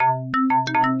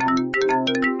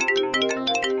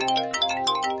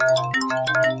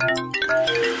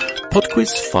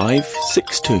PodQuiz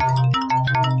 562.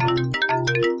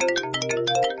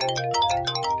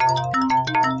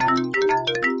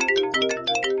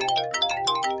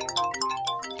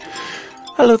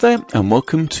 Hello there and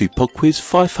welcome to PodQuiz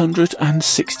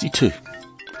 562.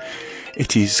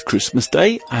 It is Christmas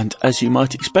Day and as you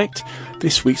might expect,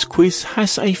 this week's quiz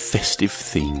has a festive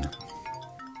theme.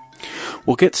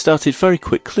 We'll get started very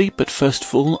quickly, but first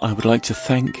of all I would like to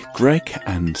thank Greg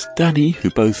and Danny who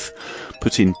both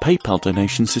put in PayPal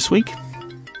donations this week.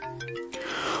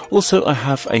 Also I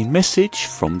have a message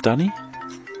from Danny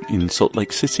in Salt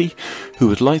Lake City who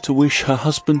would like to wish her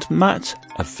husband Matt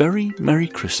a very Merry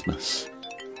Christmas.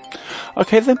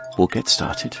 Okay then, we'll get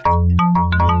started.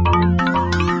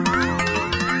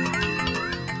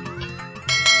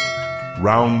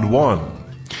 Round 1.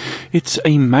 It's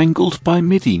a Mangled by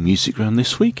MIDI music round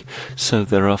this week, so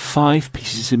there are 5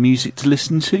 pieces of music to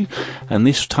listen to, and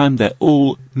this time they're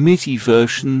all MIDI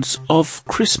versions of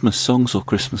Christmas songs or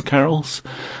Christmas carols,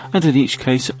 and in each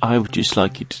case I would just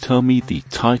like you to tell me the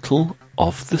title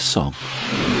of the song.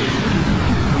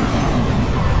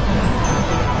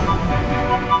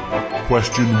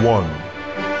 Question 1.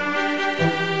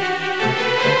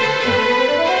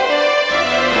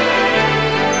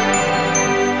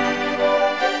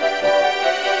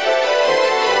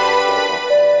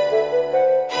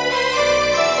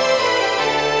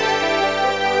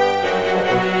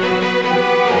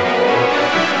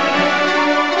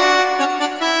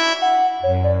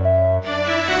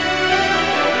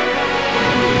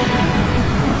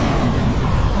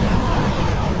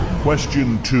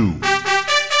 Question 2.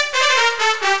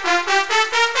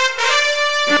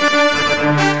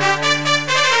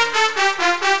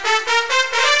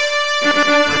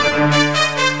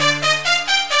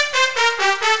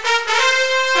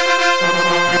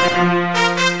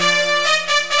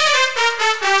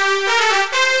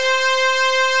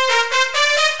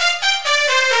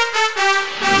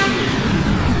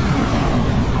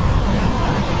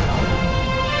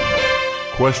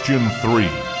 Question 3.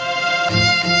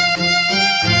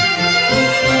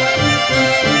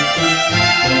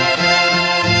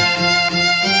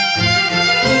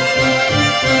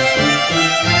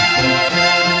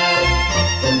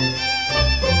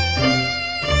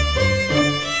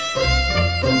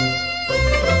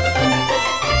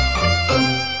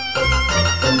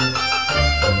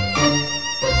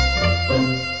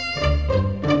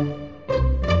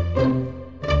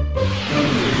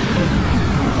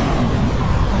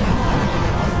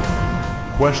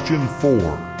 Question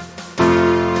 4.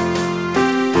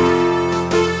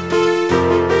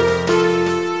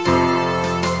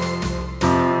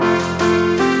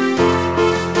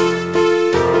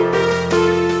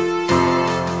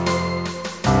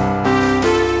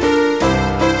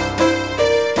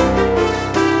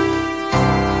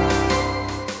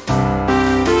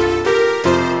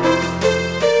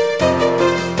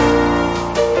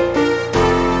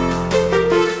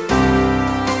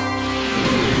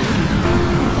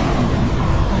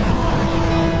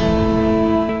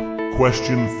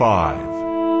 Question 5.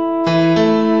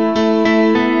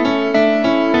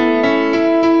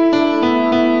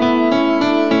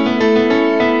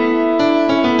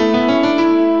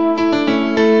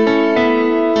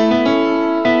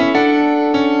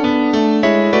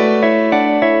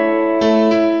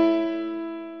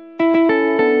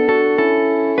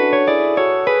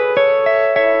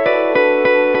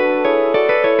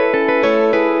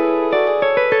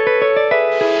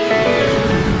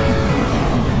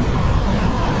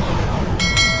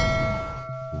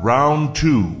 Round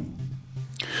 2.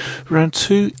 Round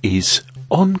 2 is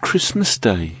On Christmas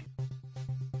Day.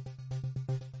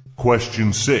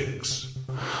 Question 6.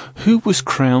 Who was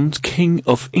crowned King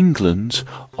of England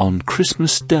on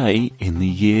Christmas Day in the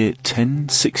year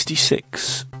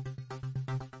 1066?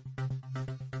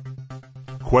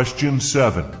 Question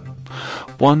 7.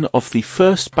 One of the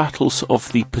first battles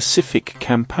of the Pacific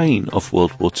Campaign of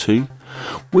World War II,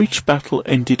 which battle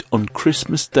ended on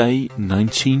Christmas Day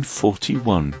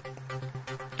 1941?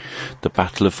 The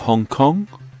Battle of Hong Kong,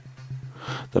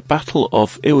 the Battle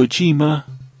of Iwo Jima,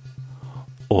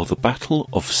 or the Battle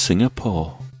of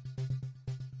Singapore?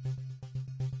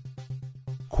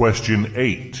 Question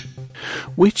 8.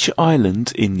 Which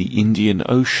island in the Indian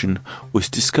Ocean was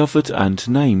discovered and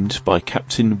named by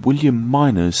Captain William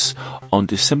Myners on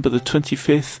December the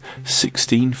 25th,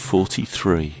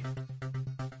 1643?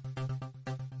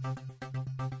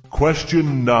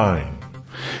 Question 9.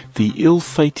 The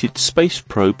ill-fated space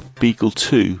probe Beagle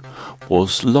 2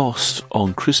 was lost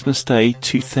on Christmas Day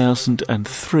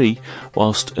 2003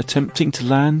 whilst attempting to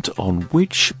land on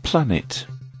which planet?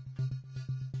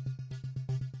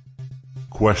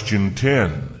 Question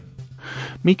 10.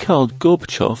 Mikhail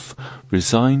Gorbachev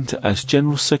resigned as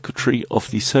General Secretary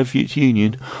of the Soviet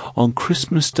Union on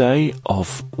Christmas Day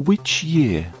of which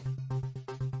year?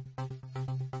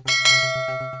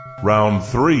 Round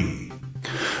 3.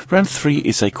 Round 3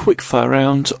 is a quick-fire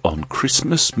round on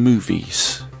Christmas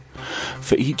movies.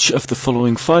 For each of the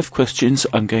following 5 questions,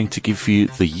 I'm going to give you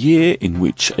the year in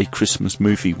which a Christmas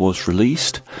movie was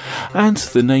released and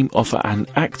the name of an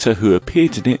actor who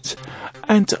appeared in it,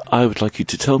 and I would like you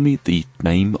to tell me the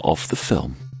name of the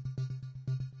film.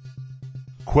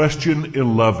 Question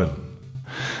 11.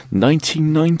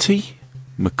 1990,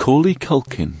 Macaulay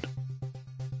Culkin.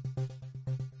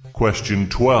 Question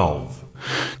 12.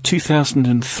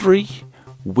 2003,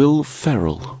 Will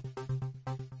Ferrell.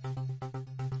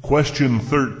 Question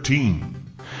 13.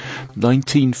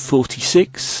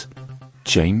 1946,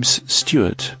 James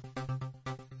Stewart.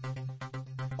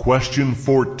 Question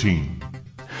 14.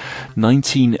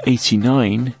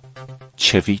 1989,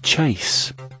 Chevy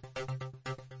Chase.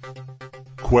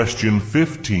 Question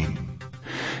 15.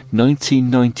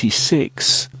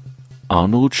 1996,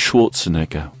 Arnold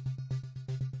Schwarzenegger.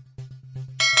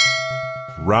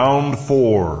 Round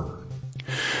 4.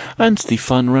 And the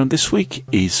final round this week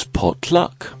is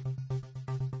Potluck.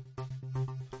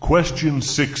 Question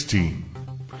 16.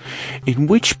 In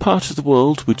which part of the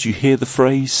world would you hear the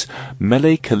phrase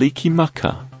Mele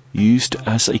Kalikimaka used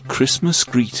as a Christmas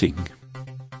greeting?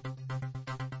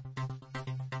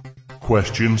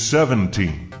 Question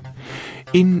 17.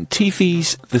 In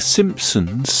TV's The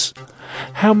Simpsons,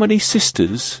 how many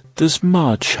sisters does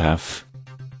Marge have?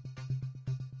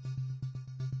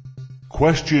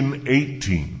 Question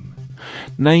 18.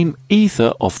 Name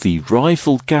either of the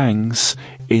rival gangs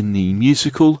in the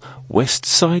musical West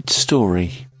Side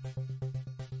Story.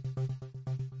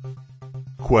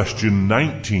 Question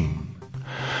 19.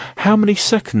 How many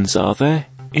seconds are there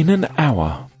in an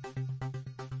hour?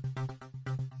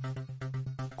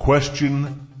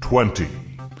 Question 20.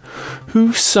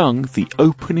 Who sung the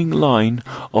opening line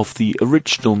of the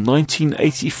original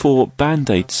 1984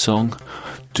 Band-Aid song,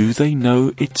 Do They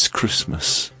Know It's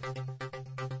Christmas?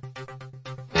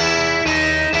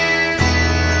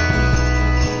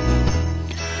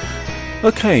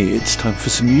 Okay, it's time for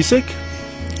some music.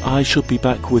 I shall be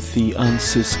back with the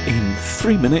answers in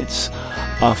 3 minutes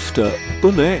after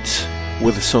Bullet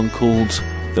with a song called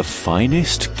The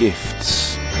Finest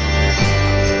Gifts.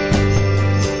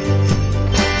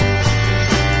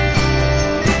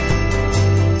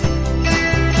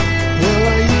 Well,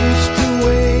 I used to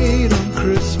wait on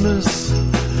Christmas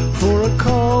for a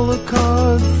call, a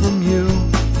card from you,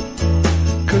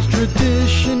 'cause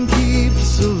tradition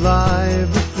keeps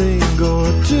alive a thing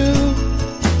or two.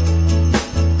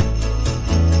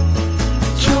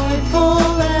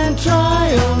 Joyful and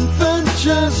triumphant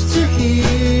just to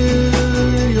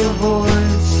hear your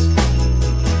voice.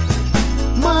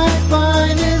 My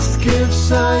finest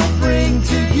gifts I bring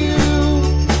to you.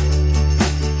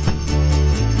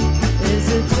 Is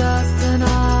it just an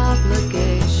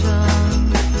obligation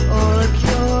or a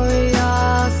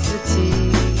curiosity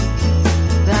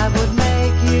that would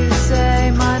make you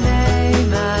say my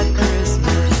name at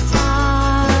Christmas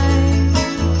time?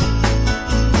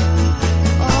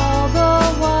 All the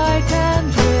white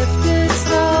and drifted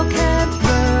snow can't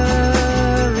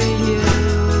bury you.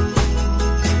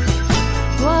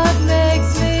 What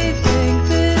makes me think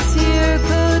this year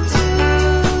could too?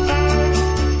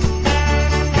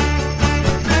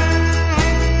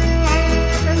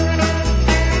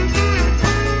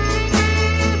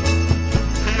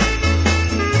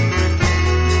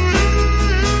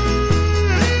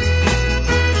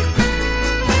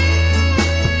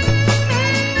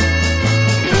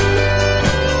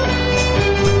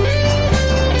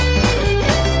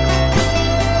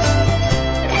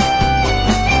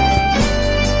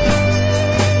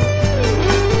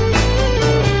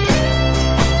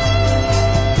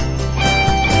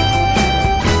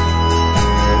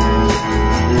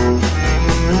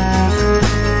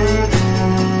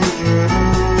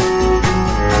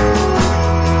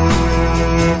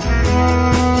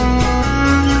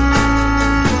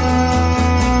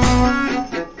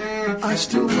 I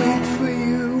still wait for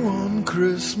you on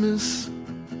Christmas.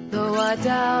 Though I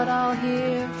doubt I'll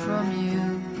hear from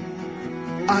you.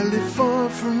 I live far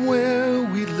from where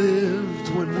we lived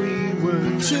when we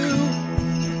were two.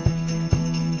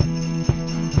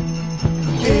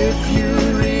 If you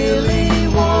really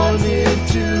wanted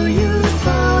to, you'd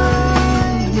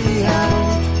find me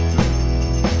out.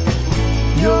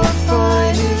 Your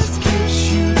finest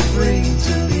gifts you'd bring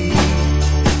to me.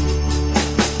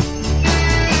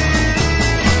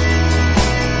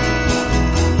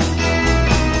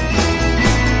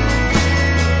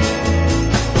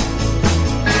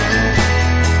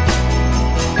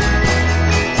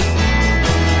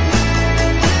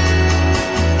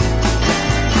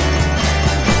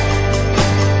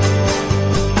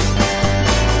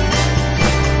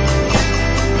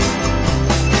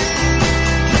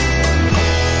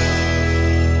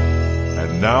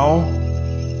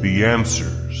 the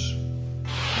answers.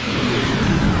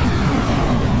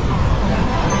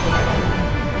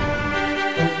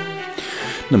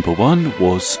 Number 1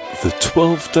 was The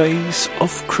 12 Days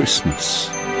of Christmas.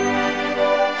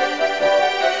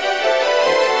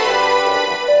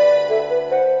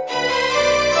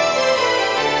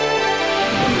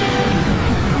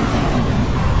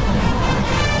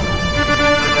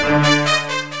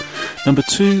 Number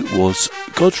 2 was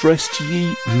God Rest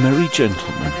Ye Merry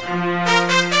Gentlemen.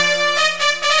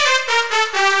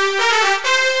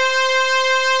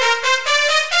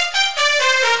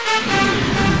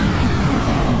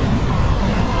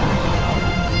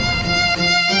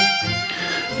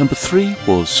 Number 3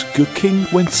 was Good King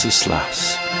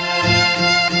Wenceslas.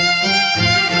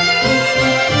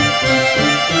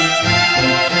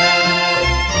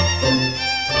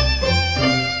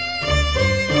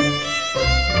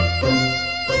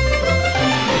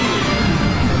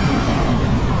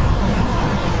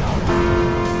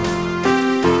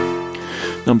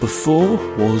 Number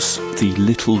 4 was The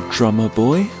Little Drummer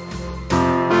Boy.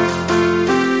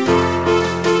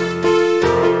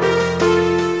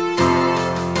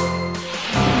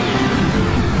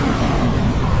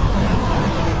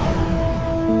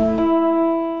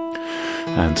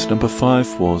 And number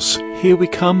 5 was Here We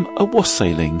Come a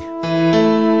Wassailing.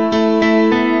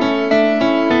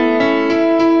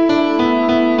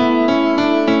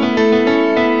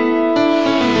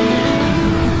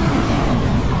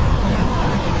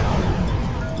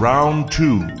 Round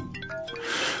 2.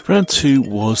 Round 2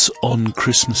 was on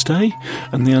Christmas Day,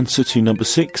 and the answer to number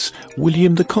 6,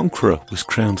 William the Conqueror was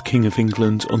crowned King of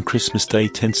England on Christmas Day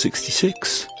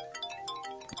 1066.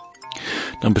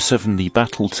 Number 7, the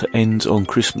battle to end on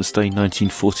Christmas Day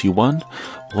 1941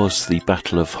 was the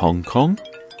Battle of Hong Kong.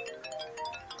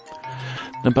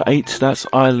 Number 8, that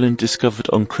island discovered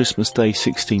on Christmas Day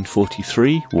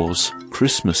 1643 was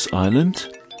Christmas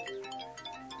Island.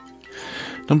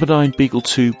 Number 9, Beagle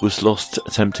 2 was lost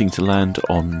attempting to land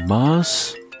on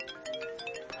Mars.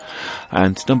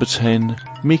 And number 10,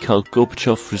 Mikhail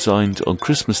Gorbachev resigned on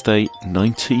Christmas Day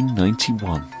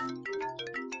 1991.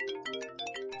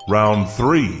 Round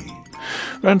 3.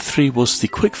 Round 3 was the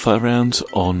quickfire round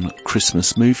on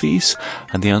Christmas movies,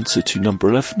 and the answer to number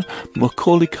 11,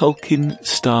 Macaulay Culkin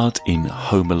starred in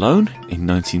Home Alone in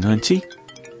 1990.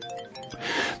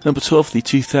 Number 12, the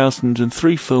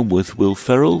 2003 film with Will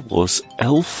Ferrell was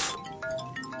Elf.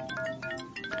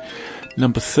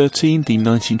 Number 13, the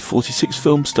 1946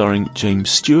 film starring James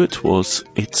Stewart was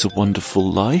It's a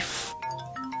Wonderful Life.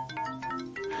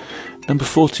 Number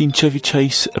 14, Chevy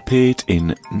Chase appeared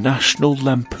in National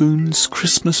Lampoon's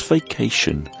Christmas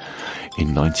Vacation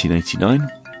in 1989.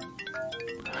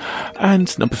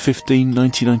 And number 15,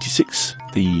 1996,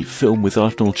 the film with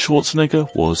Arnold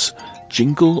Schwarzenegger was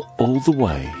Jingle All the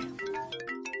Way.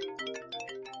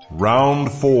 Round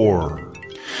 4.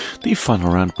 The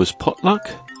final round was potluck,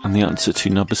 and the answer to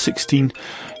number 16,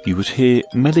 you would hear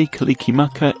Mele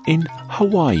Kalikimaka in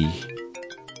Hawaii.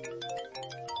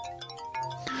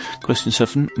 Question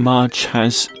 7, Marge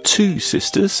has 2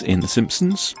 sisters in The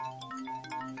Simpsons.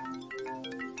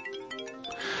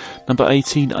 Number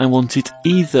 18, I wanted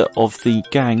either of the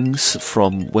gangs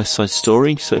from West Side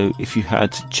Story, so if you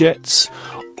had Jets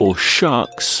or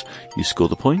Sharks, you score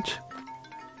the point.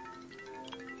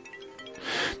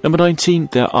 Number 19,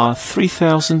 there are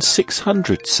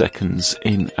 3,600 seconds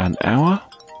in an hour.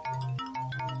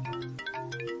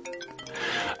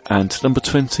 And number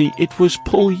 20, it was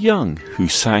Paul Young who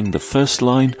sang the first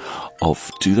line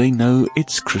of Do They Know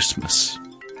It's Christmas?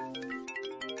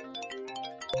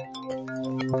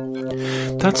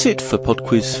 That's it for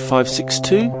PodQuiz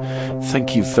 562.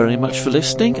 Thank you very much for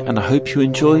listening, and I hope you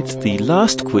enjoyed the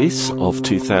last quiz of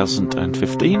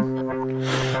 2015.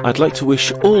 I'd like to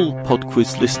wish all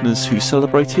PodQuiz listeners who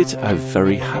celebrated a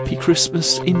very happy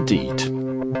Christmas indeed.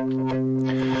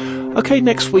 Okay,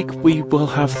 next week we will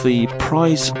have the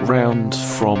prize round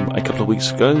from a couple of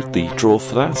weeks ago, the draw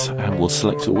for that, and we'll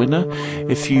select a winner.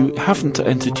 If you haven't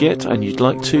entered yet and you'd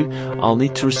like to, I'll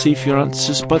need to receive your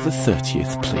answers by the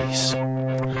 30th, please.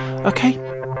 Okay,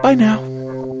 bye now.